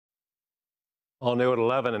All new at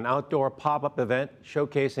 11, an outdoor pop-up event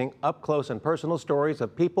showcasing up-close and personal stories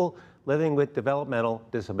of people living with developmental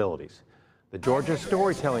disabilities. The Georgia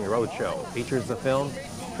Storytelling Roadshow features the film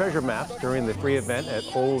Treasure Maps during the free event at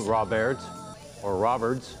Old Roberts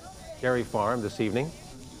Dairy Farm this evening.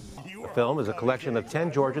 The film is a collection of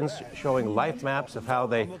 10 Georgians showing life maps of how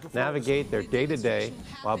they navigate their day-to-day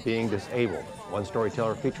while being disabled. One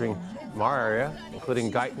storyteller featuring from our area,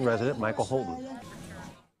 including Guyton resident Michael Holton.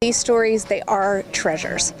 These stories, they are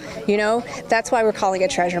treasures, that's why we're calling it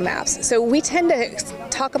Treasure Maps. So we tend to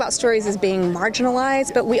talk about stories as being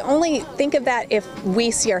marginalized, but we only think of that if we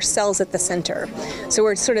see ourselves at the center. So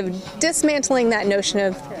we're sort of dismantling that notion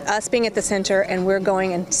of us being at the center, and we're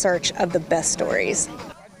going in search of the best stories.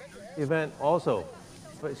 The event also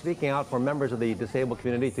speaking out for members of the disabled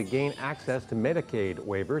community to gain access to Medicaid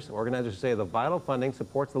waivers. Organizers say the vital funding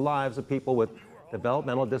supports the lives of people with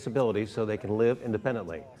developmental disabilities so they can live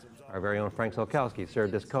independently. Our very own Frank Solkowski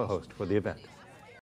served as co-host for the event.